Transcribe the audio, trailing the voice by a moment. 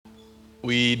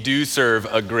We do serve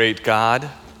a great God,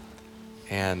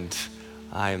 and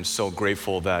I am so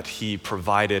grateful that He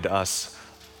provided us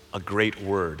a great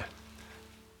word.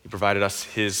 He provided us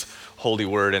His holy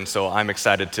word, and so I'm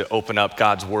excited to open up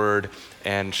God's word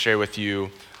and share with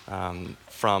you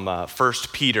from 1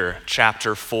 Peter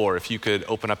chapter 4. If you could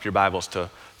open up your Bibles to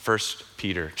 1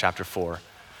 Peter chapter 4.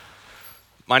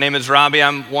 My name is Robbie.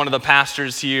 I'm one of the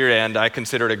pastors here, and I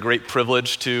consider it a great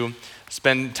privilege to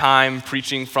spend time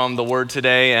preaching from the Word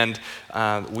today. And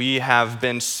we have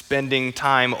been spending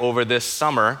time over this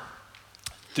summer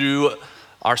through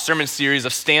our sermon series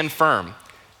of Stand Firm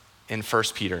in 1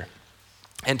 Peter.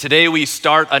 And today we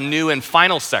start a new and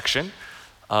final section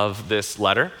of this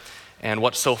letter. And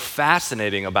what's so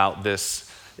fascinating about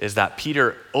this is that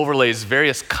Peter overlays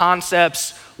various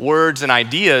concepts, words, and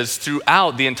ideas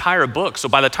throughout the entire book. So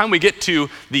by the time we get to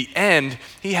the end,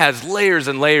 he has layers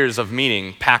and layers of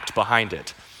meaning packed behind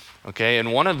it. Okay,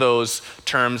 and one of those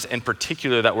terms in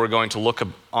particular that we're going to look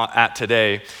at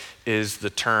today is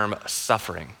the term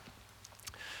suffering.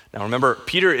 Now remember,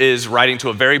 Peter is writing to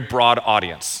a very broad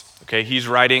audience. Okay, he's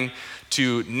writing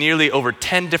to nearly over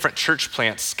 10 different church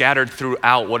plants scattered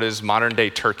throughout what is modern-day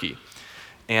Turkey.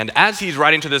 And as he's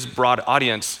writing to this broad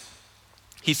audience,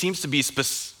 he seems to be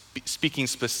speaking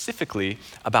specifically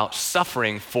about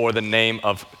suffering for the name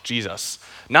of Jesus.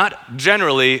 Not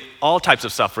generally all types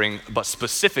of suffering, but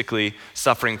specifically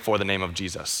suffering for the name of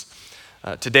Jesus.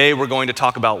 Today we're going to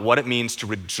talk about what it means to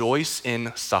rejoice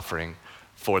in suffering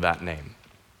for that name.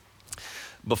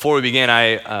 Before we begin,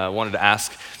 I wanted to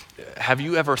ask, have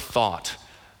you ever thought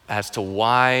as to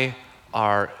why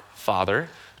our Father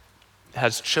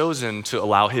has chosen to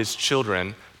allow his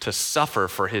children to suffer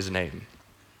for his name,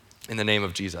 in the name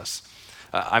of Jesus?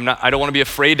 I don't want to be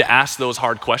afraid to ask those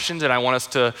hard questions, and I want us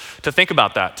to think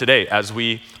about that today as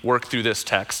we work through this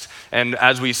text and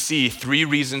as we see 3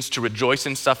 reasons to rejoice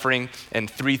in suffering and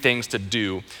 3 things to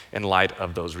do in light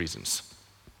of those reasons.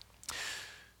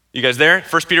 You guys there?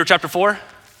 1 Peter chapter 4?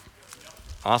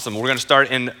 Awesome. We're going to start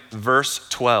in verse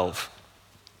 12.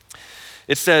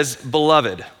 It says,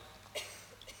 "Beloved."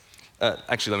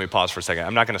 Actually, let me pause for a second.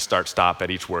 I'm not going to stop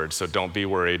at each word, so don't be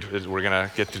worried. We're going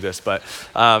to get through this. But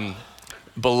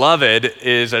beloved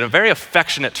is a very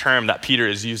affectionate term that Peter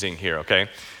is using here, okay?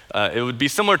 It would be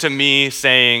similar to me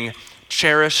saying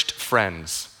cherished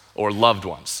friends or loved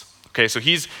ones. Okay, so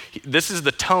this is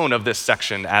the tone of this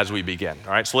section as we begin,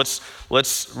 all right? So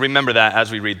let's remember that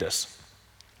as we read this.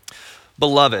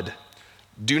 "Beloved,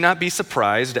 do not be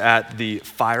surprised at the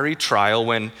fiery trial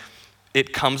when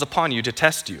it comes upon you to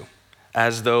test you,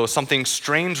 as though something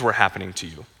strange were happening to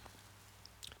you.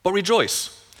 But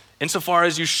rejoice, insofar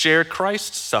as you share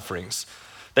Christ's sufferings,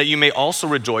 that you may also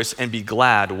rejoice and be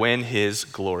glad when his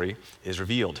glory is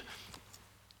revealed.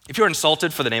 If you are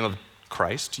insulted for the name of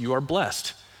Christ, you are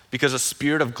blessed, because a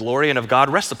spirit of glory and of God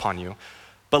rests upon you.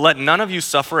 But let none of you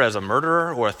suffer as a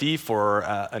murderer or a thief or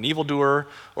an evildoer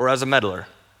or as a meddler.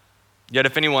 Yet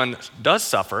if anyone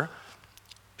suffers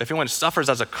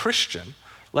as a Christian,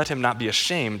 let him not be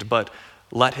ashamed, but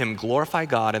let him glorify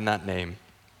God in that name.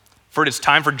 For it is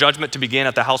time for judgment to begin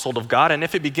at the household of God, and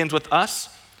if it begins with us,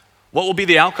 what will be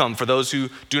the outcome for those who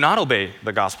do not obey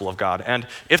the gospel of God? And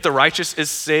if the righteous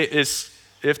is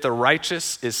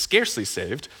scarcely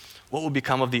saved, what will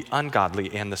become of the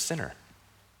ungodly and the sinner?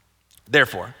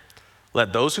 Therefore,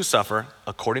 let those who suffer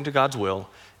according to God's will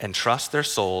entrust their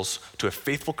souls to a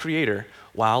faithful Creator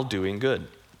while doing good."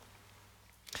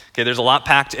 Okay, there's a lot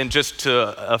packed in just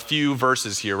a few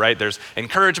verses here, right? There's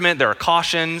encouragement, there are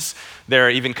cautions, there are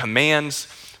even commands,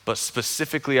 but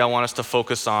specifically I want us to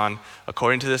focus on,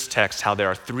 according to this text, how there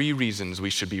are 3 reasons we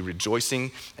should be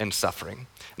rejoicing in suffering.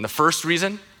 And the first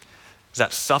reason is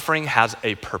that suffering has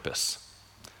a purpose.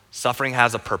 Suffering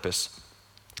has a purpose.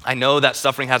 I know that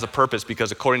suffering has a purpose because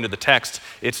according to the text,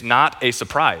 it's not a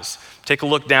surprise. Take a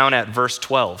look down at verse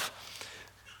 12.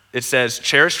 It says,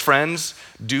 "Cherished friends,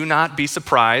 do not be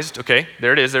surprised." Okay,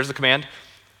 there it is, there's the command.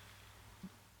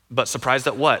 But surprised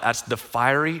at what? At the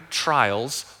fiery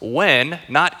trials when,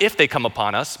 not if they come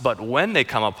upon us, but when they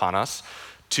come upon us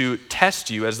to test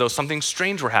you as though something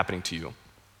strange were happening to you.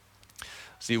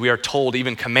 See, we are told,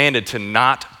 even commanded, to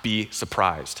not be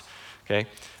surprised. Okay?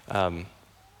 I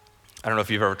don't know if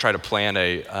you've ever tried to plan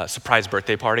a surprise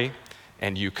birthday party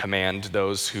and you command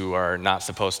those who are not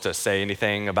supposed to say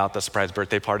anything about the surprise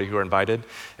birthday party who are invited,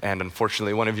 and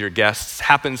unfortunately one of your guests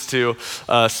happens to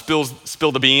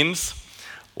spill the beans.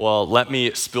 Well, let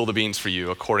me spill the beans for you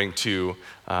according to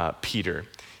Peter.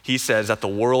 He says that the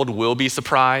world will be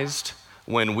surprised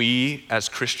when we as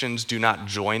Christians do not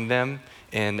join them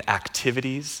in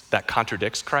activities that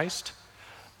contradicts Christ,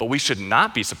 but we should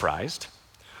not be surprised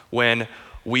when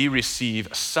we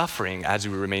receive suffering as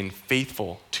we remain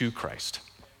faithful to Christ.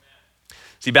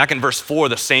 See, back in verse 4,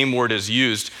 the same word is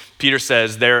used. Peter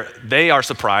says they are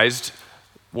surprised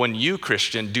when you,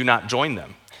 Christian, do not join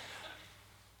them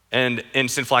and in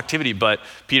sinful activity. But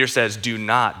Peter says, do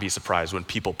not be surprised when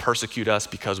people persecute us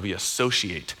because we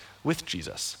associate with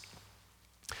Jesus.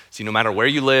 See, no matter where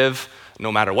you live,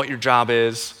 no matter what your job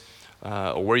is,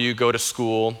 or where you go to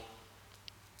school,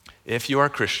 if you are a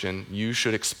Christian, you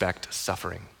should expect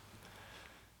suffering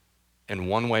in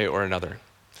one way or another.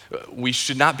 We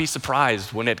should not be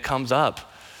surprised when it comes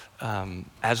up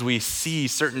as we see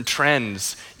certain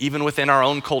trends, even within our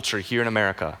own culture here in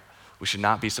America. We should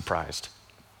not be surprised.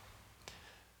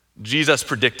 Jesus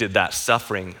predicted that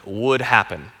suffering would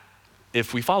happen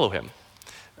if we follow him.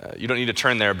 You don't need to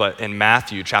turn there, but in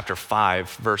Matthew chapter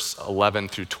 5, verse 11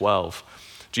 through 12,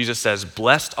 Jesus says,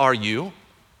 "Blessed are you,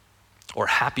 or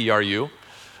happy are you,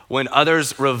 when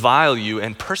others revile you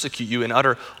and persecute you and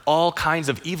utter all kinds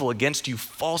of evil against you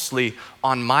falsely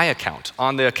on my account,"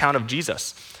 on the account of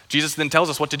Jesus. Jesus then tells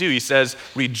us what to do. He says,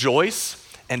 "Rejoice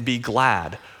and be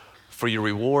glad, for your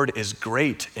reward is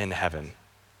great in heaven.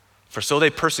 For so they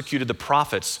persecuted the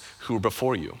prophets who were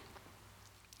before you."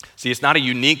 See, it's not a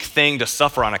unique thing to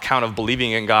suffer on account of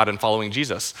believing in God and following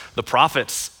Jesus. The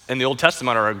prophets in the Old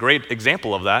Testament are a great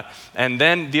example of that, and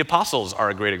then the apostles are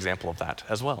a great example of that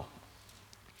as well.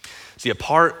 See, a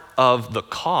part of the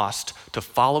cost to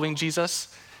following Jesus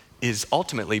is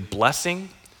ultimately blessing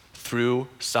through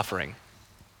suffering.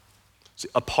 See,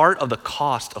 a part of the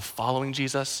cost of following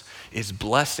Jesus is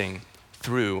blessing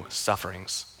through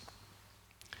sufferings.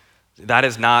 That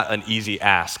is not an easy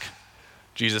ask.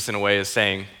 Jesus, in a way, is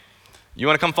saying, you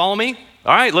want to come follow me?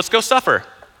 All right, let's go suffer.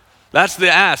 That's the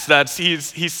ask that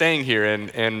he's saying here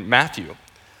in Matthew.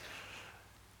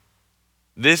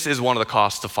 This is one of the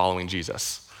costs of following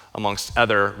Jesus, amongst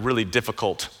other really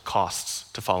difficult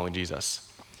costs to following Jesus.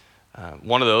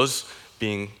 One of those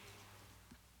being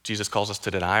Jesus calls us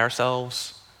to deny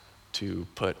ourselves, to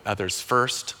put others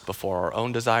first before our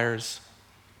own desires,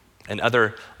 and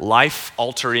other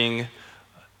life-altering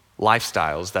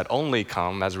lifestyles that only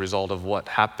come as a result of what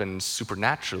happens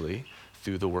supernaturally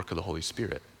through the work of the Holy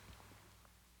Spirit.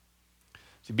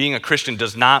 See, being a Christian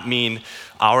does not mean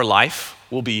our life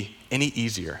will be any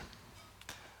easier.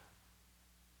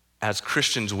 As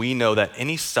Christians, we know that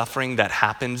any suffering that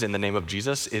happens in the name of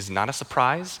Jesus is not a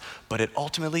surprise, but it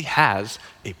ultimately has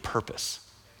a purpose.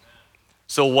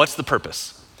 So what's the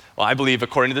purpose? Well, I believe,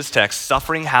 according to this text,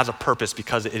 suffering has a purpose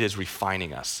because it is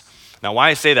refining us. Now, why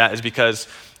I say that is because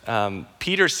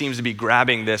Peter seems to be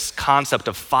grabbing this concept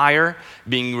of fire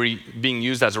being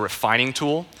used as a refining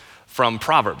tool from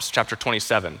Proverbs chapter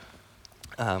 27.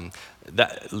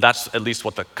 That's at least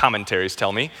what the commentaries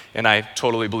tell me, and I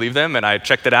totally believe them, and I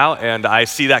checked it out, and I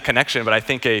see that connection, but I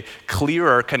think a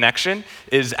clearer connection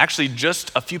is actually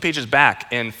just a few pages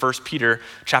back in 1 Peter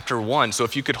chapter 1. So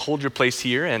if you could hold your place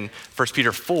here in 1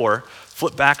 Peter 4,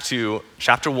 flip back to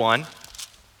chapter 1,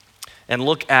 and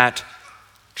look at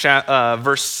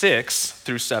verse 6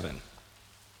 through 7.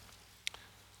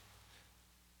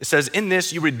 It says, "In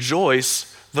this you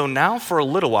rejoice, though now for a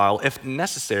little while, if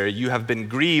necessary, you have been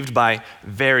grieved by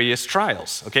various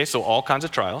trials." Okay, so all kinds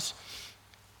of trials.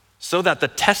 "So that the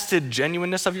tested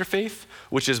genuineness of your faith,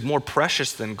 which is more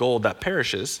precious than gold that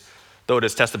perishes, though it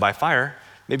is tested by fire,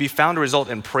 may be found to result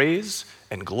in praise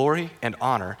and glory and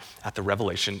honor at the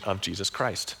revelation of Jesus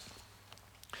Christ."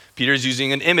 Peter is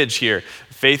using an image here.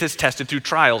 Faith is tested through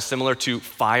trials similar to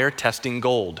fire testing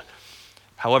gold.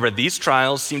 However, these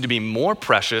trials seem to be more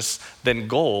precious than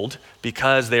gold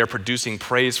because they are producing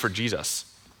praise for Jesus.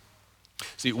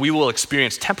 See, we will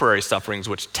experience temporary sufferings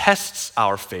which tests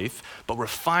our faith, but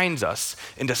refines us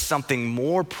into something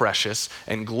more precious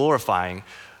and glorifying,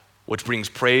 which brings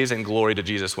praise and glory to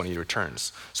Jesus when he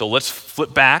returns. So let's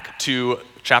flip back to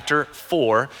chapter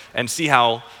 4 and see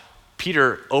how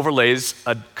Peter overlays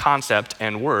a concept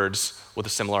and words with a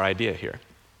similar idea here.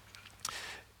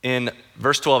 In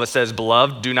verse 12, it says,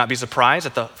 "Beloved, do not be surprised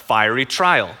at the fiery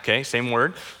trial," okay, same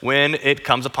word, "when it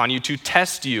comes upon you to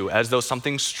test you as though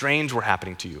something strange were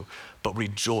happening to you. But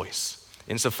rejoice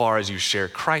insofar as you share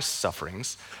Christ's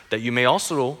sufferings, that you may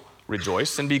also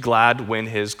rejoice and be glad when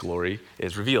his glory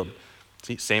is revealed."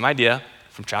 See, same idea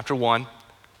from chapter 1,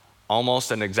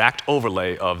 almost an exact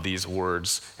overlay of these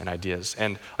words and ideas.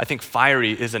 And I think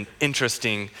fiery is an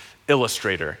interesting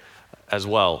illustrator as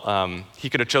well. He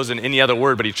could have chosen any other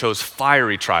word, but he chose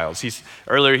fiery trials.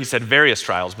 Earlier he said various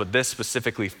trials, but this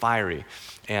specifically fiery.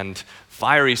 And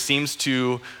fiery seems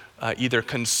to either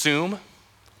consume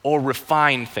or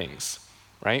refine things,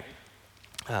 right?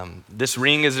 This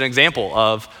ring is an example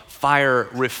of fire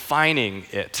refining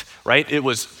it, right? It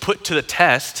was put to the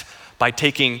test by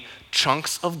taking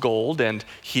chunks of gold and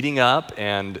heating up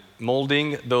and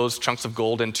molding those chunks of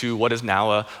gold into what is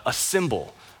now a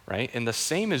symbol, right? And the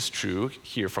same is true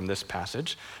here from this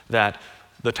passage, that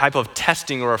the type of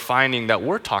testing or refining that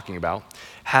we're talking about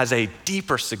has a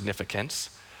deeper significance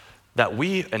that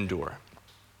we endure.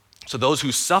 So those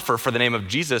who suffer for the name of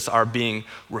Jesus are being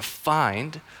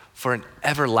refined for an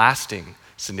everlasting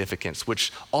significance,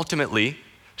 which ultimately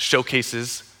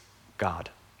showcases God.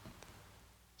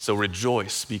 So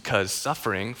rejoice, because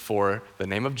suffering for the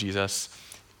name of Jesus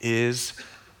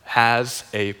has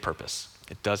a purpose.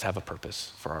 It does have a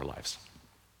purpose for our lives.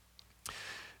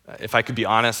 If I could be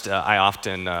honest, I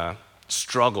often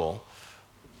struggle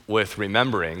with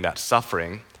remembering that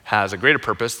suffering has a greater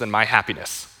purpose than my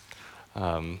happiness.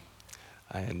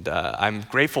 And I'm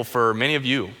grateful for many of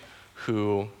you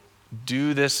who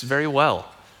do this very well.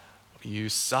 You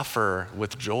suffer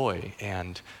with joy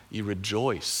and you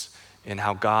rejoice in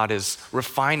how God is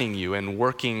refining you and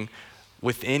working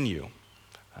within you.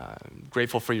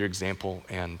 Grateful for your example,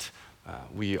 and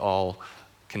we all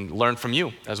can learn from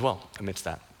you as well amidst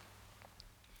that.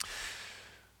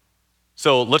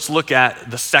 So let's look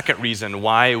at the second reason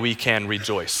why we can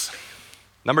rejoice.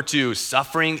 Number 2,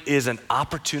 suffering is an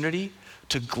opportunity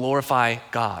to glorify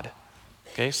God.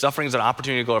 Okay, suffering is an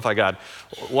opportunity to glorify God.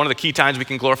 One of the key times we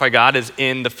can glorify God is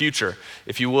in the future.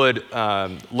 If you would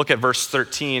look at verse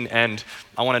 13, and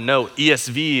I want to note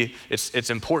ESV. It's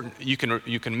important. You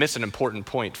can miss an important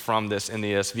point from this in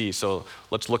the ESV. So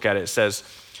let's look at it. It says,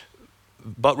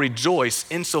 "But rejoice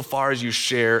insofar as you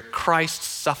share Christ's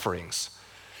sufferings."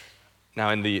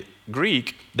 Now in the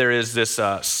Greek, there is this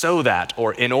 "so that"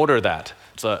 or "in order that."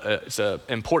 It's an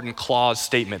important clause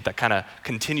statement that kind of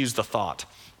continues the thought.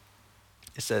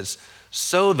 It says,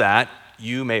 "so that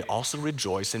you may also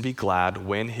rejoice and be glad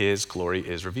when his glory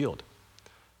is revealed."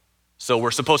 So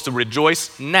we're supposed to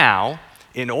rejoice now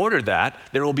in order that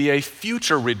there will be a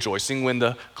future rejoicing when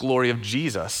the glory of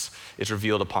Jesus is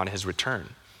revealed upon his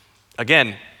return.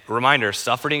 Again, reminder,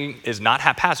 suffering is not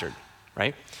haphazard,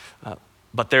 right?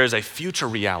 But there is a future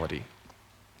reality.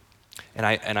 And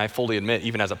I fully admit,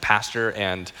 even as a pastor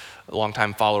and a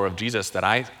longtime follower of Jesus, that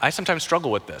I sometimes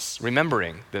struggle with this,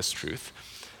 remembering this truth,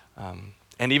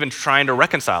 and even trying to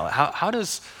reconcile it. How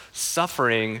does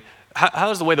suffering, how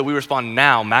does the way that we respond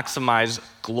now maximize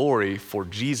glory for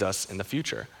Jesus in the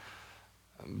future?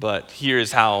 But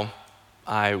here's how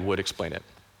I would explain it.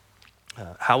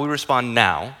 How we respond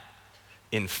now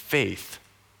in faith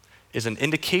is an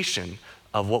indication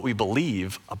of what we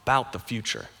believe about the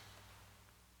future.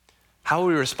 How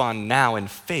we respond now in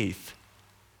faith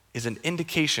is an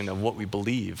indication of what we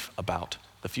believe about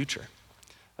the future.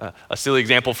 A silly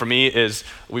example for me is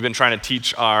we've been trying to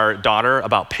teach our daughter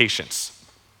about patience.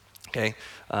 Okay,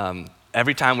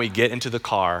 every time we get into the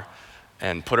car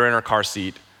and put her in her car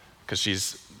seat, because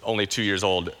she's only 2 years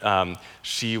old,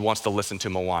 she wants to listen to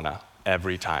Moana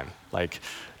every time. Like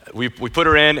we put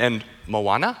her in and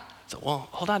Moana. So, well,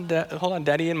 hold on,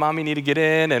 Daddy and Mommy need to get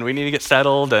in, and we need to get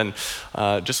settled, and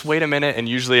just wait a minute, and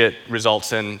usually it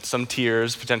results in some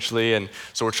tears, potentially, and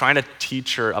so we're trying to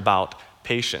teach her about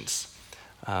patience.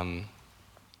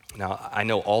 Now, I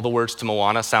know all the words to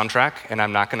Moana soundtrack, and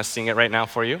I'm not going to sing it right now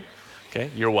for you. Okay,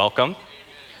 you're welcome.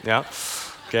 Yeah,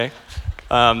 okay.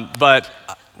 But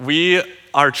we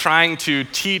are trying to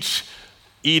teach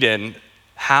Eden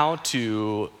how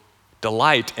to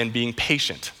delight in being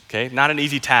patient. Okay, not an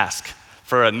easy task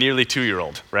for a nearly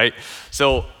 2-year-old, right?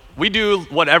 So we do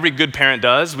what every good parent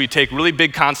does. We take really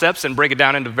big concepts and break it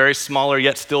down into very smaller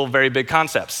yet still very big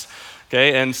concepts.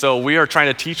 Okay, and so we are trying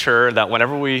to teach her that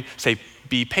whenever we say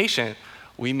be patient,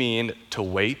 we mean to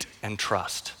wait and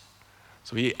trust.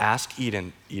 So we ask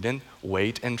Eden,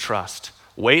 wait and trust.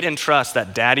 Wait and trust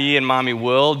that Daddy and Mommy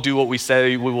will do what we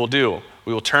say we will do.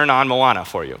 We will turn on Moana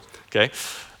for you, okay?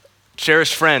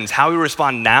 Cherished friends, how we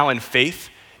respond now in faith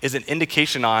is an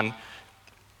indication on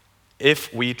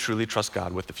if we truly trust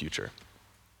God with the future.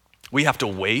 We have to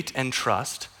wait and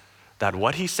trust that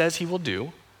what he says he will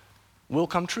do will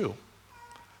come true.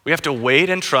 We have to wait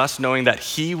and trust knowing that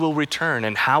he will return,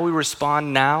 and how we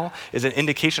respond now is an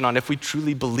indication on if we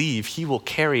truly believe he will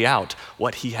carry out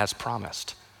what he has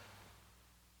promised.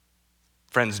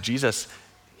 Friends, Jesus,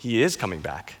 he is coming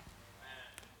back,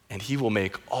 and he will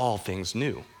make all things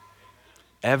new.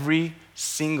 Every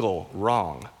single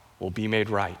wrong will be made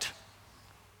right.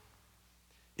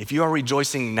 If you are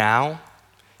rejoicing now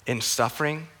in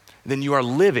suffering, then you are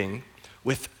living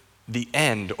with the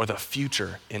end or the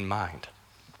future in mind.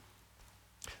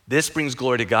 This brings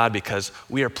glory to God because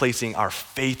we are placing our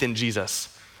faith in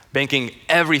Jesus, banking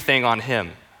everything on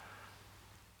him.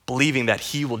 believing that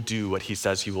he will do what he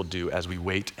says he will do as we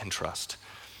wait and trust.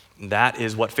 That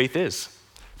is what faith is.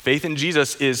 Faith in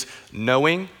Jesus is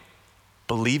knowing,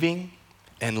 believing,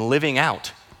 and living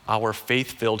out our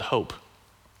faith-filled hope.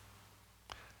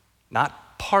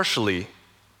 Not partially,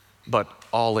 but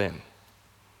all in.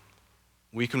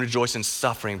 We can rejoice in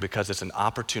suffering because it's an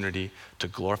opportunity to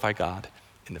glorify God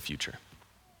in the future.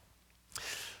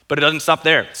 But it doesn't stop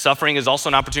there. Suffering is also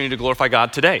an opportunity to glorify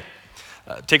God today.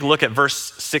 Take a look at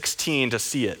verse 16 to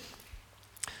see it.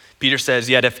 Peter says,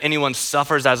 "Yet if anyone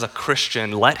suffers as a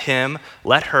Christian, let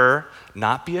her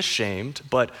not be ashamed,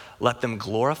 but let them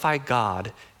glorify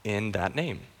God in that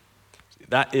name."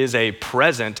 That is a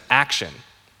present action.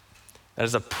 That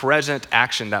is a present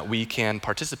action that we can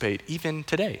participate even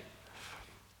today.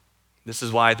 This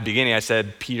is why at the beginning I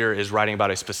said Peter is writing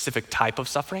about a specific type of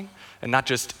suffering, and not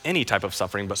just any type of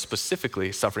suffering, but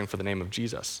specifically suffering for the name of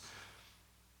Jesus.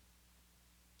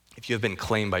 If you have been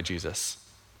claimed by Jesus,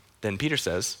 then Peter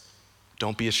says,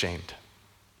 don't be ashamed.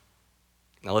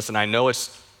 Now listen, I know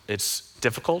it's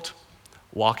difficult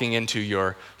walking into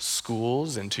your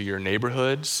schools, into your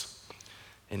neighborhoods,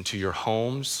 into your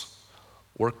homes,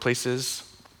 workplaces,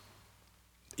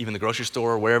 even the grocery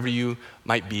store, wherever you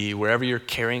might be, wherever you're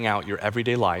carrying out your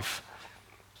everyday life,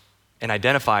 and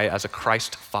identify as a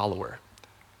Christ follower.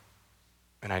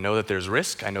 And I know that there's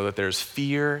risk, I know that there's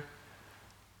fear,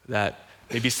 that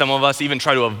maybe some of us even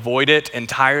try to avoid it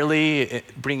entirely,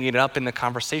 bringing it up in the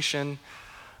conversation.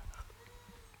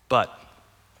 But,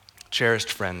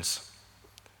 cherished friends,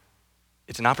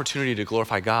 it's an opportunity to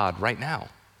glorify God right now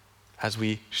as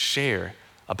we share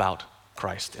about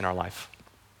Christ in our life.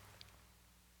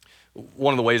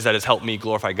 One of the ways that has helped me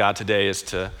glorify God today is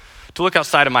to look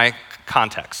outside of my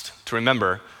context, to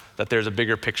remember that there's a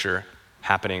bigger picture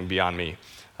happening beyond me.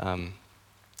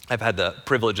 I've had the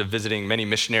privilege of visiting many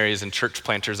missionaries and church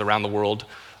planters around the world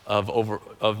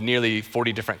of nearly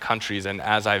 40 different countries, and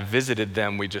as I visited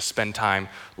them, we just spend time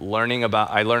I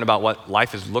learn about what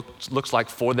life looks like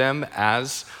for them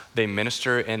as they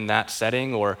minister in that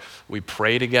setting, or we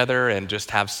pray together and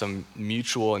just have some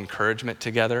mutual encouragement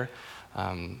together.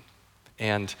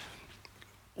 And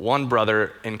one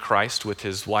brother in Christ with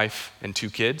his wife and 2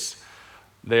 kids,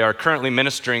 they are currently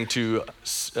ministering to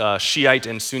Shiite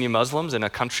and Sunni Muslims in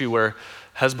a country where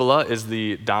Hezbollah is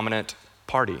the dominant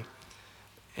party.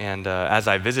 And as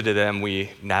I visited them,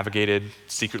 we navigated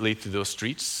secretly through those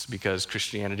streets because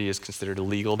Christianity is considered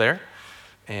illegal there.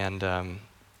 And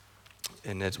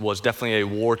it was definitely a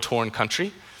war-torn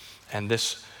country. And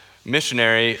this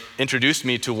missionary introduced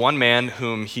me to one man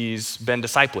whom he's been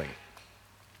discipling.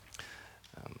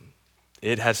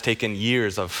 It has taken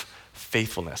years of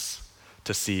faithfulness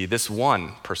to see this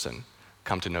one person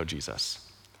come to know Jesus.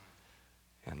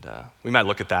 And we might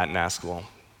look at that and ask, well,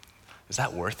 is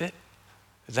that worth it?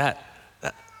 Is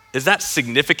that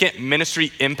significant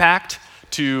ministry impact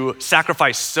to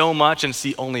sacrifice so much and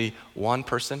see only one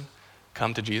person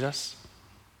come to Jesus?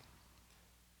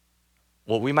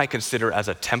 What we might consider as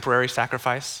a temporary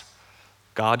sacrifice,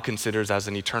 God considers as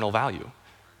an eternal value.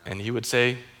 And he would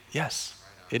say, yes,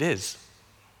 it is.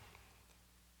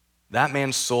 That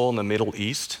man's soul in the Middle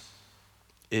East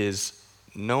is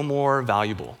no more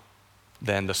valuable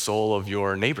than the soul of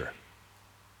your neighbor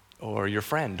or your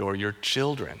friend or your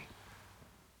children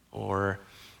or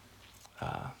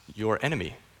your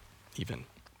enemy even.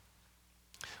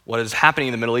 What is happening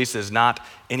in the Middle East is not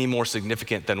any more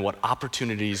significant than what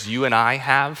opportunities you and I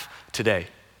have today.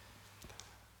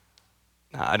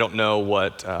 Now, I don't know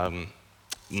what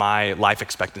my life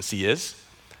expectancy is,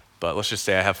 but let's just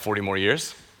say I have 40 more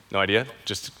years. No idea,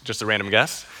 just a random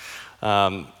guess.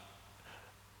 The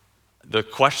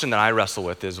question that I wrestle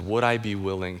with is, would I be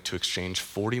willing to exchange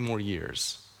 40 more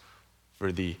years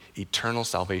for the eternal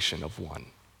salvation of one?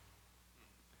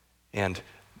 And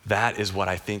that is what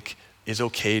I think is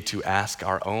okay to ask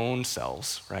our own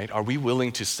selves, right? Are we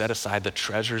willing to set aside the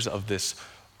treasures of this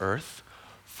earth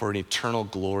for an eternal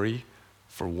glory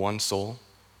for one soul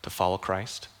to follow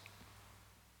Christ?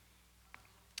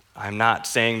 I'm not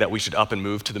saying that we should up and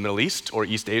move to the Middle East or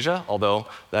East Asia, although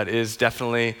that is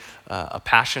definitely a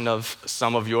passion of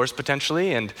some of yours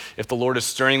potentially. And if the Lord is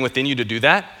stirring within you to do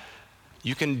that,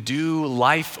 you can do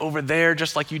life over there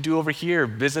just like you do over here,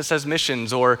 business as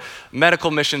missions or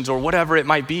medical missions or whatever it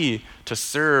might be to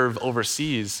serve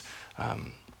overseas.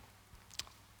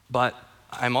 But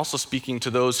I'm also speaking to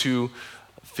those who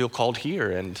feel called here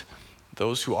and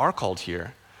those who are called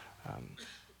here.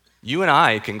 You and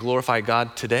I can glorify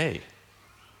God today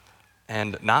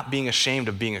and not being ashamed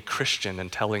of being a Christian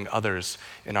and telling others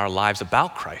in our lives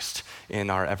about Christ in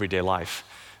our everyday life.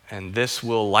 And this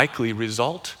will likely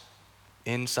result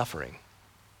in suffering.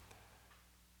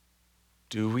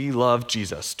 Do we love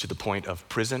Jesus to the point of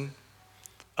prison,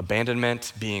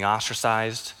 abandonment, being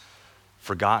ostracized,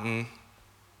 forgotten,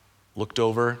 looked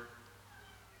over,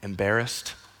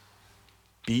 embarrassed,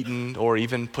 beaten, or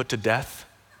even put to death?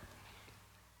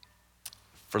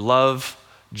 For love,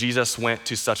 Jesus went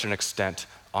to such an extent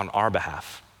on our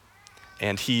behalf,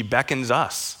 and he beckons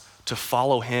us to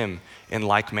follow him in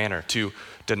like manner, to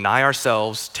deny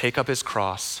ourselves, take up his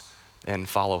cross, and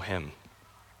follow him.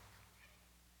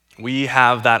 We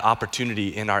have that opportunity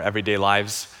in our everyday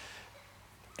lives,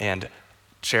 and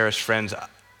cherished friends,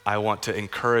 I want to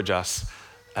encourage us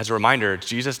as a reminder,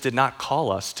 Jesus did not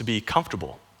call us to be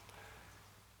comfortable.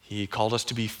 He called us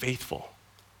to be faithful.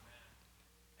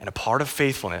 And a part of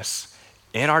faithfulness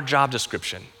in our job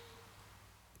description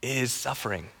is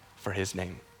suffering for his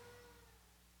name.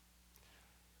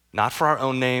 Not for our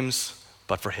own names,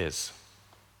 but for his.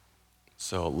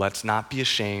 So let's not be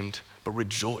ashamed, but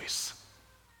rejoice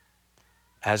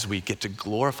as we get to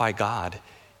glorify God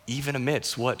even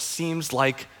amidst what seems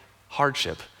like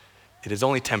hardship. It is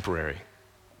only temporary.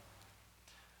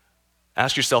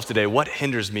 Ask yourself today, what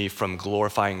hinders me from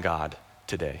glorifying God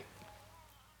today?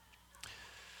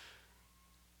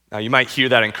 Now, you might hear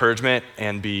that encouragement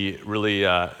and be really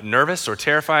nervous or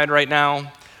terrified right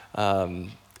now,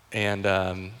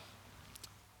 and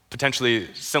potentially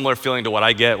similar feeling to what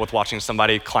I get with watching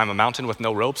somebody climb a mountain with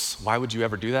no ropes. Why would you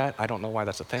ever do that? I don't know why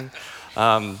that's a thing.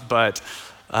 But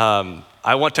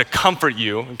I want to comfort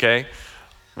you, okay,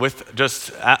 with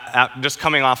just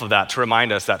coming off of that to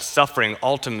remind us that suffering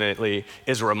ultimately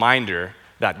is a reminder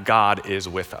that God is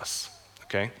with us,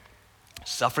 okay?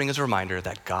 Suffering is a reminder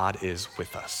that God is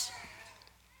with us.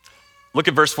 Look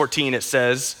at verse 14. It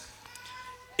says,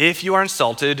 if you are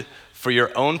insulted for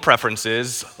your own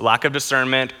preferences, lack of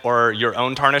discernment, or your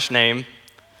own tarnished name,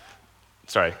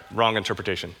 sorry, wrong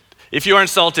interpretation. If you are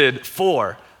insulted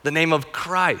for the name of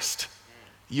Christ,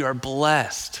 you are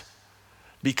blessed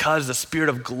because the Spirit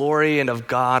of glory and of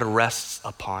God rests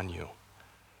upon you.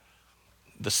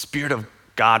 The Spirit of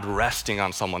God resting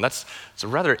on someone. It's a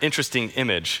rather interesting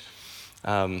image.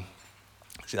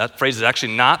 See, that phrase is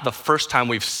actually not the first time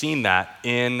we've seen that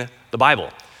in the Bible.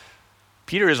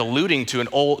 Peter is alluding to the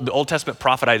Old Testament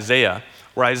prophet Isaiah,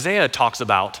 where Isaiah talks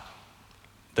about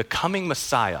the coming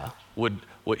Messiah.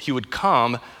 He would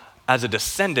come as a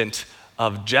descendant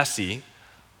of Jesse,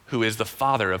 who is the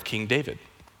father of King David.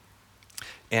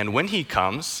 And when he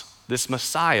comes, this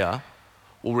Messiah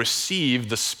will receive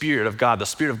the Spirit of God. The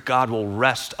Spirit of God will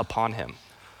rest upon him.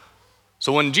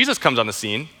 So when Jesus comes on the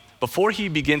scene, before he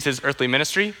begins his earthly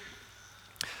ministry,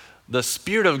 the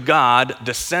Spirit of God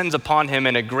descends upon him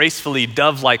in a gracefully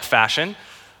dove-like fashion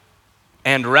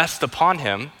and rests upon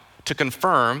him to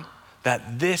confirm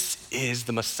that this is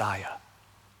the Messiah.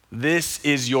 This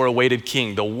is your awaited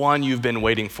King, the one you've been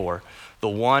waiting for, the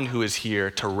one who is here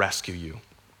to rescue you.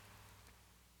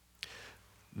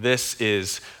 This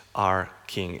is our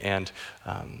King. And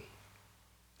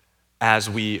as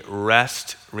we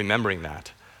rest remembering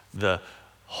that, the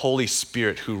Holy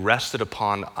Spirit who rested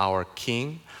upon our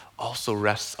King also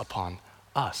rests upon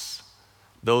us,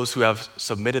 those who have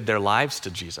submitted their lives to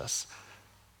Jesus.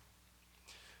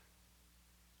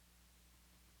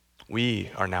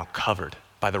 We are now covered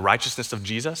by the righteousness of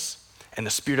Jesus, and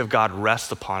the Spirit of God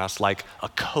rests upon us like a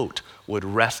coat would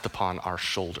rest upon our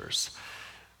shoulders.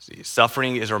 See,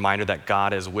 suffering is a reminder that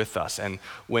God is with us, and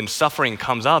when suffering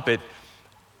comes up, it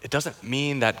doesn't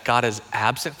mean that God is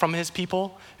absent from his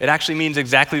people. It actually means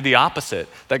exactly the opposite,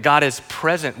 that God is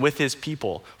present with his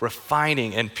people,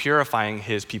 refining and purifying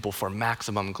his people for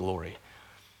maximum glory.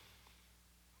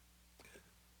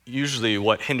 Usually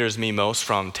what hinders me most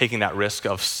from taking that risk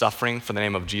of suffering for the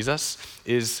name of Jesus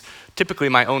is typically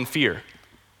my own fear.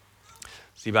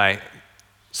 See, by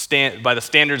the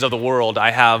standards of the world,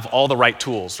 I have all the right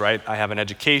tools, right? I have an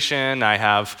education,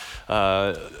 I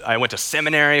went to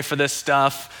seminary for this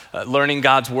stuff, learning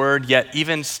God's word, yet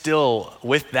even still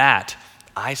with that,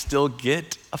 I still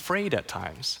get afraid at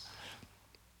times.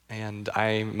 And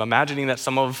I'm imagining that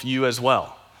some of you as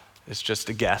well. It's just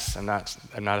a guess, I'm not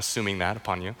assuming that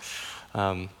upon you.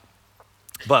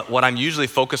 But what I'm usually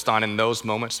focused on in those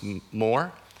moments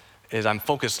more is I'm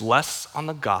focused less on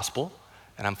the gospel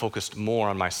and I'm focused more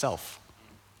on myself.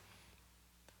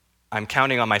 I'm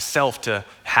counting on myself to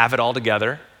have it all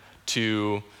together,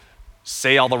 to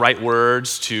say all the right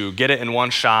words, to get it in one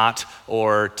shot,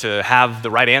 or to have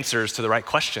the right answers to the right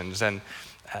questions. And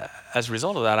as a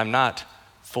result of that, I'm not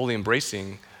fully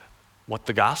embracing what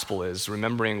the gospel is,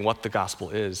 remembering what the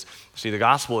gospel is. See, the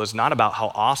gospel is not about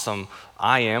how awesome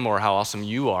I am or how awesome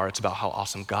you are, it's about how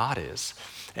awesome God is.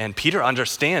 And Peter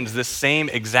understands this same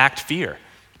exact fear.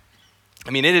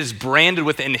 I mean, it is branded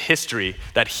within history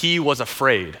that he was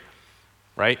afraid,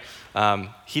 right?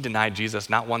 He denied Jesus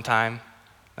not one time,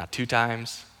 not two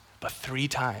times, but three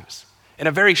times in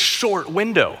a very short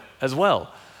window as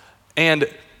well. And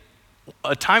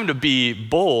a time to be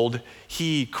bold,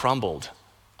 he crumbled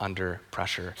under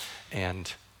pressure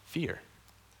and fear.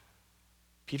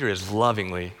 Peter is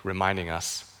lovingly reminding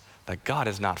us that God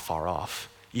is not far off,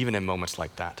 even in moments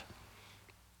like that.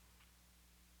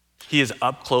 He is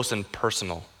up close and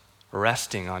personal,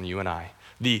 resting on you and I.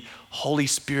 The Holy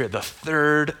Spirit, the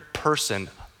third person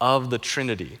of the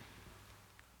Trinity,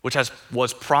 which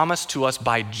was promised to us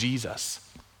by Jesus,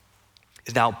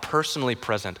 is now personally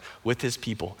present with his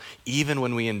people, even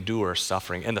when we endure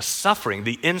suffering. And the suffering,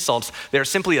 the insults, they're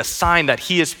simply a sign that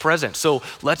he is present. So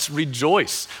let's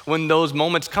rejoice when those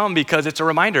moments come, because it's a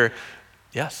reminder,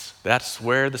 yes, that's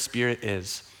where the Spirit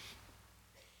is.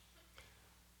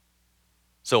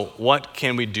 So what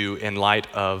can we do in light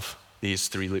of these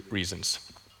three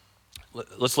reasons?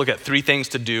 Let's look at three things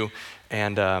to do,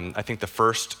 and I think the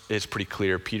first is pretty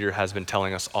clear. Peter has been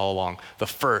telling us all along. The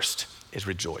first is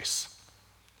rejoice.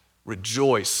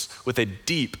 Rejoice with a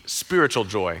deep spiritual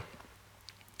joy.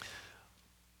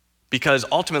 Because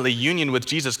ultimately, union with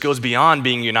Jesus goes beyond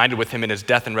being united with him in his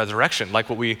death and resurrection, like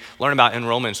what we learn about in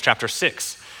Romans chapter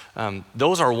 6.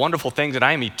 Those are wonderful things, and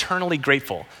I am eternally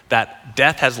grateful that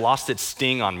death has lost its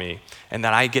sting on me and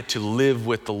that I get to live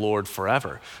with the Lord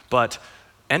forever. But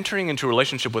entering into a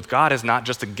relationship with God is not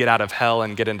just a get out of hell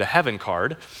and get into heaven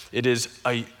card. It is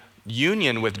a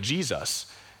union with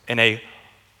Jesus and a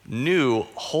new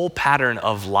whole pattern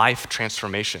of life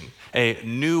transformation, a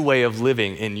new way of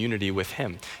living in unity with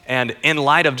him. And in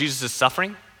light of Jesus'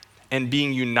 suffering and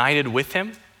being united with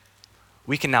him,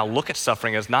 we can now look at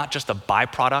suffering as not just a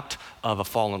byproduct of a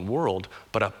fallen world,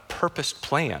 but a purposed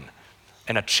plan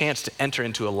and a chance to enter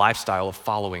into a lifestyle of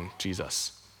following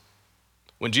Jesus.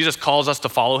 When Jesus calls us to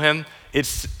follow him,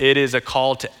 it is a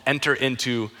call to enter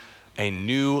into a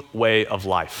new way of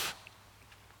life.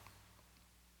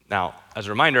 Now, as a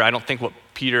reminder, I don't think what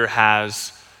Peter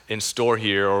has in store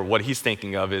here, or what he's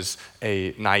thinking of, is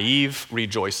a naive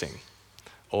rejoicing,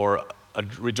 or a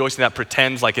rejoicing that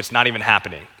pretends like it's not even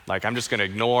happening. Like, I'm just going to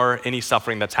ignore any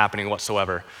suffering that's happening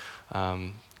whatsoever.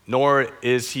 Nor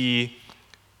is he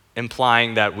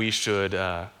implying that we should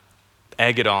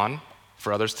egg it on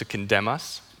for others to condemn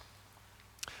us,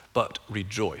 but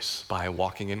rejoice by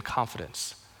walking in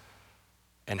confidence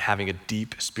and having a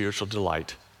deep spiritual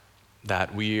delight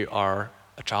that we are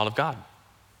a child of God.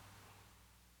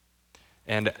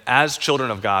 And as children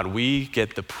of God, we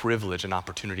get the privilege and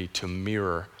opportunity to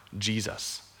mirror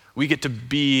Jesus. We get to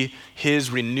be his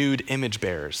renewed image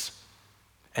bearers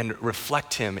and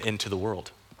reflect him into the world.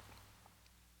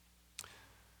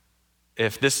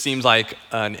 If this seems like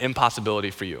an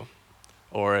impossibility for you,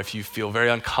 or if you feel very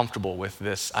uncomfortable with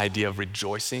this idea of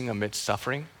rejoicing amidst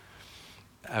suffering,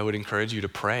 I would encourage you to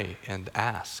pray and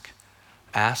ask.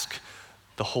 Ask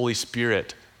the Holy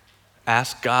Spirit.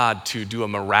 Ask God to do a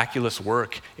miraculous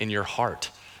work in your heart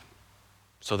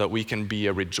so that we can be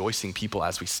a rejoicing people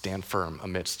as we stand firm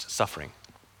amidst suffering.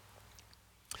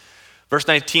 Verse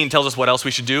 19 tells us what else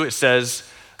we should do. It says,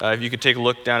 if you could take a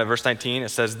look down at verse 19, it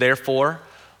says, "Therefore,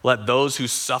 let those who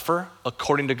suffer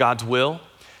according to God's will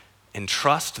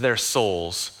entrust their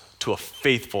souls to a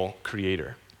faithful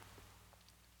Creator."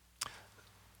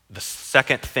 The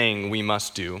second thing we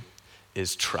must do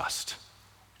is trust.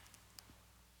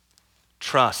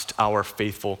 Trust our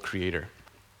faithful Creator.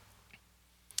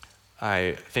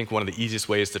 I think one of the easiest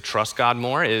ways to trust God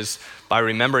more is by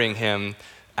remembering him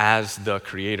as the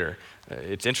Creator.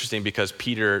 It's interesting because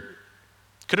Peter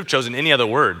could have chosen any other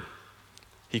word.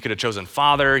 He could have chosen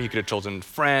Father, he could have chosen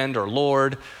friend or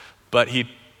Lord, but he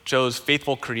chose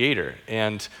faithful Creator.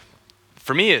 And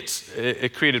for me,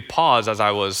 it created pause as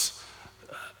I was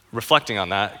reflecting on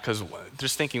that, because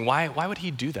just thinking, why would he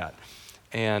do that?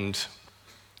 And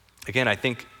again, I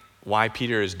think why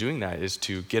Peter is doing that is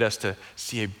to get us to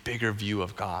see a bigger view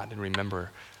of God and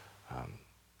remember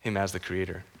him as the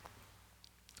Creator.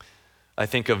 I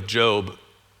think of Job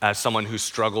as someone who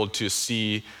struggled to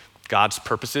see God's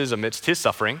purposes amidst his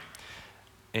suffering,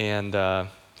 and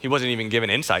he wasn't even given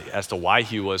insight as to why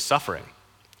he was suffering,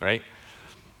 right?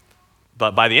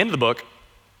 But by the end of the book,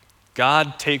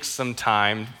 God takes some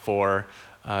time for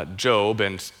Job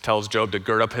and tells Job to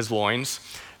gird up his loins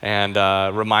and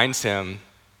reminds him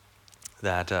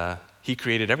that he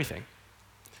created everything.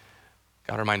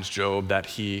 God reminds Job that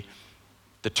he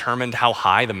determined how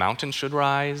high the mountain should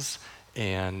rise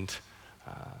and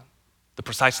the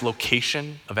precise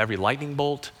location of every lightning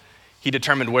bolt. He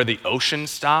determined where the ocean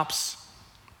stops.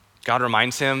 God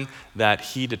reminds him that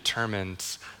he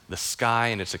determines the sky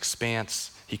and its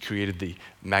expanse. He created the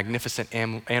magnificent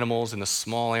animals and the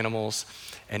small animals,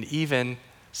 and even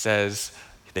says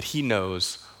that he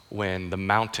knows when the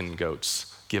mountain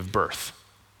goats give birth.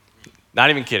 Not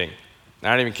even kidding.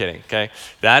 Not even kidding, okay?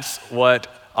 That's what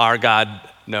our God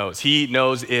knows. He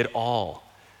knows it all.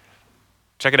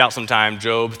 Check it out sometime,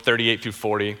 Job 38 through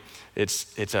 40.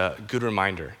 It's a good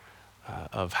reminder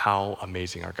of how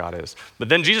amazing our God is. But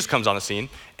then Jesus comes on the scene,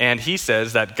 and he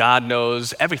says that God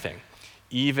knows everything,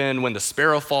 even when the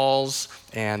sparrow falls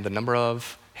and the number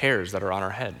of hairs that are on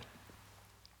our head.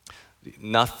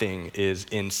 Nothing is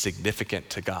insignificant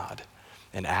to God.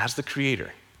 And as the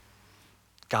creator,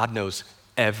 God knows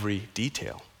every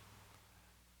detail.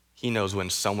 He knows when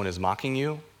someone is mocking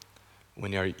you,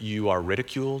 when you are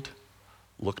ridiculed,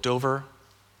 looked over,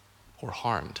 or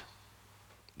harmed.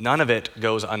 None of it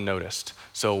goes unnoticed.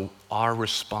 So our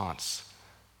response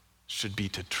should be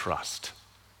to trust.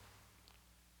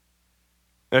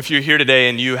 If you're here today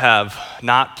and you have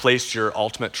not placed your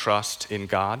ultimate trust in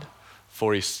God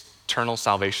for eternal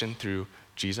salvation through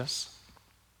Jesus,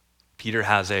 Peter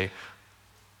has a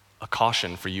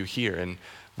caution for you here in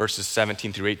verses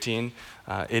 17 through 18.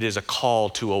 It is a call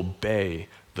to obey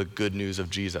the good news of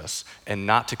Jesus and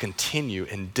not to continue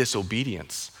in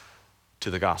disobedience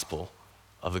to the gospel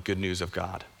of the good news of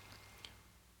God.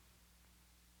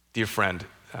 Dear friend,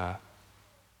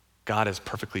 God is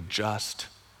perfectly just,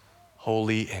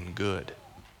 holy, and good.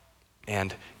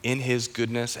 And in his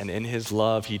goodness and in his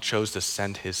love, he chose to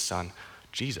send his son,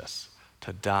 Jesus,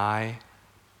 to die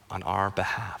on our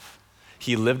behalf.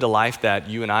 He lived a life that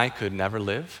you and I could never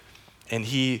live, and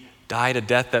he died a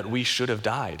death that we should have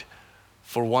died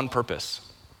for one purpose,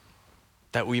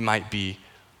 that we might be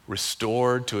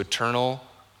restored to eternal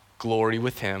glory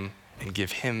with him and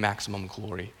give him maximum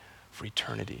glory for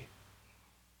eternity.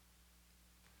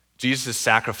 Jesus'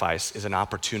 sacrifice is an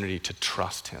opportunity to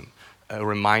trust him, a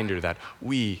reminder that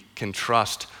we can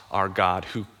trust our God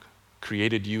who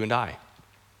created you and I.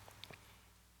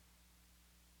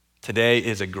 Today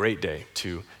is a great day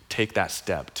to take that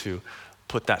step, to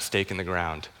put that stake in the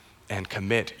ground and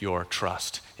commit your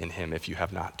trust in him if you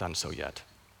have not done so yet.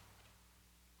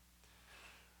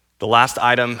 The last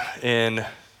item in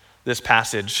this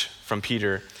passage from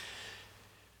Peter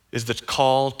is the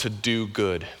call to do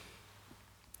good.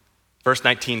 Verse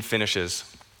 19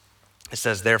 finishes. It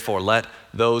says, "Therefore, let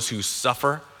those who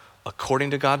suffer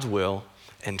according to God's will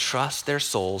entrust their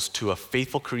souls to a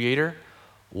faithful Creator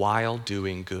while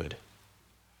doing good."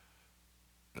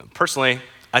 Personally,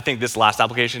 I think this last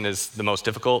application is the most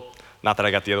difficult. Not that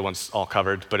I got the other ones all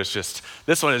covered, but it's just,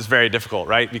 this one is very difficult,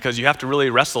 right? Because you have to really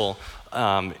wrestle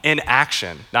in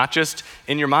action, not just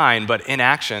in your mind, but in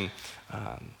action,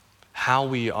 how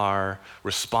we are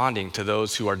responding to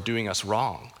those who are doing us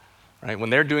wrong, right?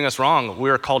 When they're doing us wrong, we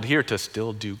are called here to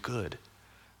still do good,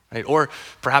 right? Or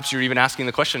perhaps you're even asking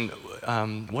the question,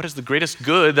 what is the greatest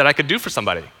good that I could do for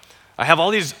somebody? I have all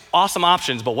these awesome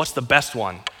options, but what's the best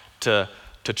one to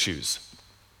choose?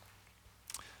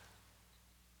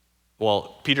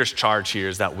 Well, Peter's charge here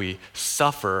is that we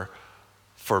suffer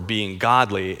for being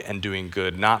godly and doing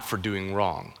good, not for doing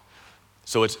wrong.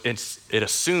 So it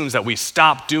assumes that we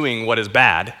stop doing what is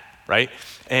bad, right?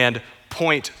 And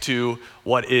point to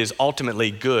what is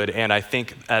ultimately good. And I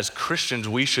think as Christians,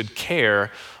 we should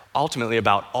care ultimately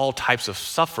about all types of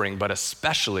suffering, but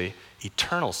especially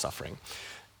eternal suffering.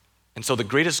 And so the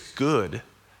greatest good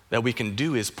that we can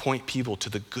do is point people to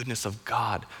the goodness of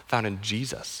God found in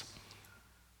Jesus.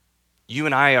 You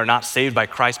and I are not saved by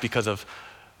Christ because of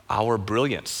our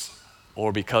brilliance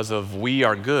or because of we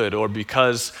are good or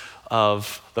because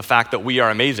of the fact that we are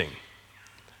amazing.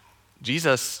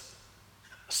 Jesus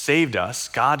saved us,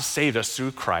 God saved us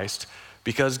through Christ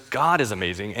because God is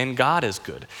amazing and God is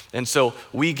good. And so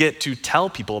we get to tell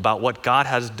people about what God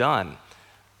has done.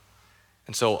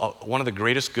 And so one of the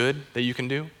greatest good that you can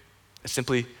do is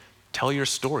simply tell your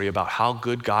story about how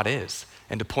good God is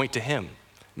and to point to him,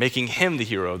 making him the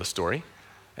hero of the story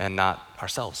and not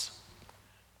ourselves.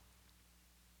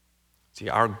 See,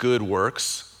 our good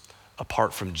works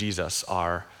apart from Jesus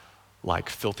are like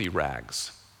filthy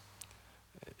rags.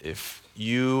 If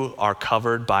you are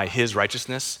covered by his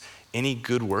righteousness, any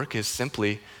good work is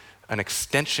simply an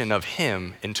extension of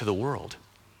him into the world.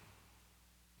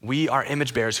 We are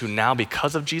image bearers who now,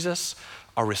 because of Jesus,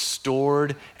 are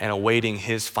restored and awaiting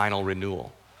his final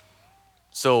renewal.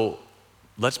 So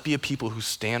let's be a people who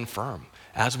stand firm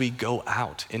as we go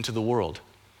out into the world.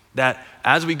 That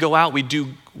as we go out, we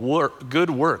do good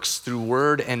works through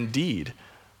word and deed,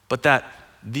 but that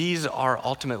these are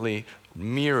ultimately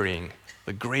mirroring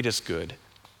the greatest good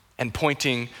and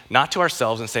pointing not to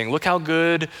ourselves and saying, look how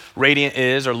good Radiant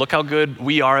is, or look how good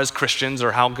we are as Christians,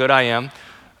 or how good I am.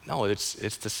 No, it's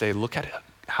to say, look at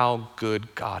how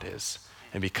good God is.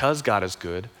 And because God is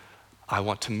good, I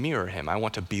want to mirror him. I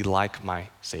want to be like my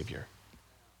Savior.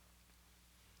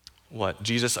 What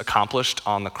Jesus accomplished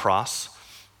on the cross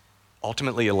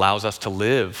ultimately allows us to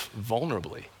live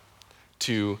vulnerably,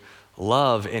 to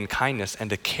love in kindness, and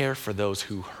to care for those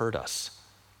who hurt us.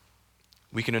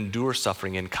 We can endure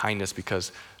suffering in kindness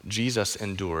because Jesus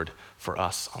endured for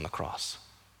us on the cross.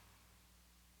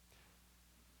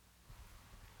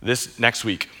 This next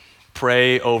week,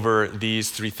 pray over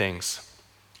these three things.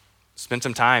 Spend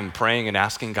some time praying and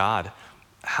asking God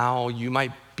how you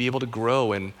might be able to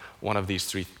grow in one of these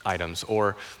three items,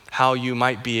 or how you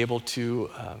might be able to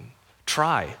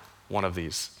try one of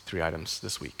these three items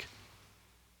this week.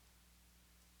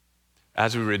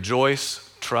 As we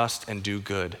rejoice, trust, and do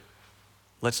good,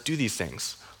 let's do these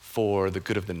things for the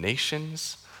good of the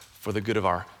nations, for the good of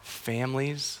our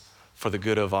families, for the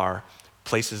good of our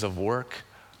places of work,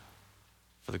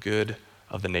 for the good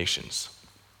of the nations.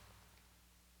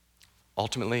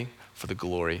 Ultimately, for the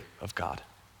glory of God.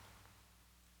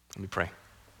 Let me pray.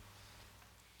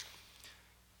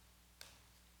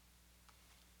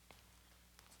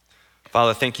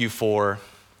 Father, thank you for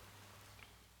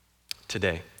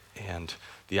today and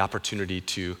the opportunity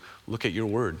to look at your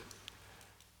word.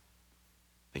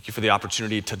 Thank you for the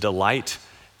opportunity to delight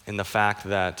in the fact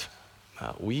that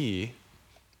we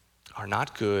are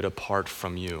not good apart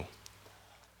from you.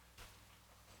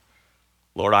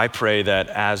 Lord, I pray that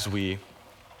as we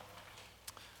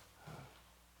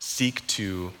seek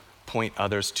to point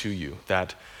others to you,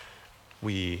 that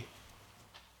we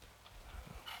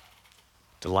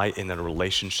delight in a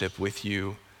relationship with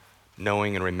you,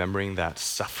 knowing and remembering that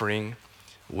suffering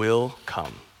will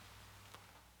come.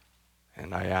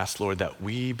 And I ask, Lord, that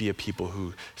we be a people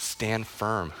who stand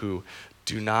firm, who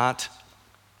do not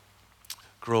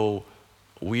grow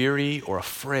weary or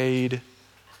afraid,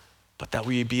 but that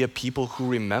we be a people who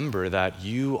remember that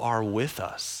you are with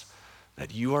us,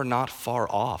 that you are not far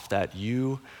off, that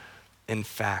you, in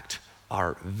fact,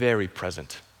 are very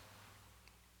present.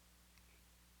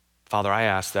 Father, I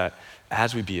ask that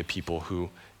as we be a people who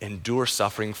endure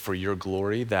suffering for your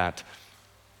glory, that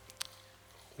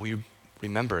we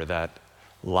remember that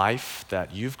life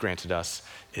that you've granted us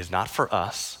is not for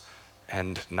us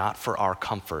and not for our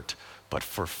comfort, but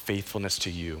for faithfulness to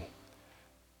you.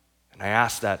 And I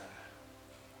ask that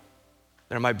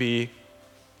there might be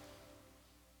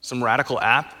some radical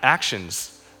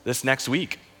actions this next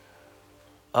week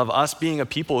of us being a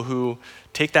people who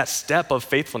take that step of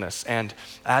faithfulness. And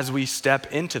as we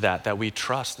step into that, that we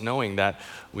trust, knowing that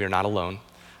we are not alone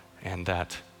and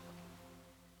that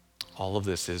all of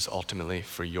this is ultimately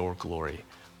for your glory.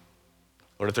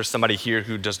 Lord, if there's somebody here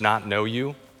who does not know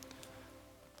you,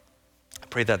 I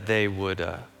pray that they would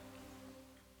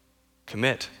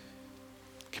commit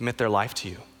their life to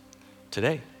you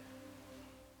today.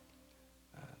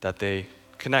 That they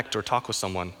connect or talk with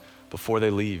someone before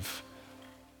they leave,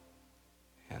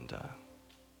 and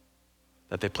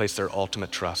that they place their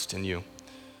ultimate trust in you.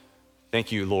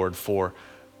 Thank you, Lord, for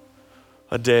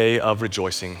a day of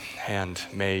rejoicing, and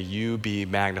may you be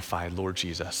magnified, Lord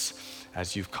Jesus,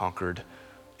 as you've conquered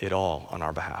it all on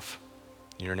our behalf.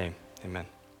 In your name, amen.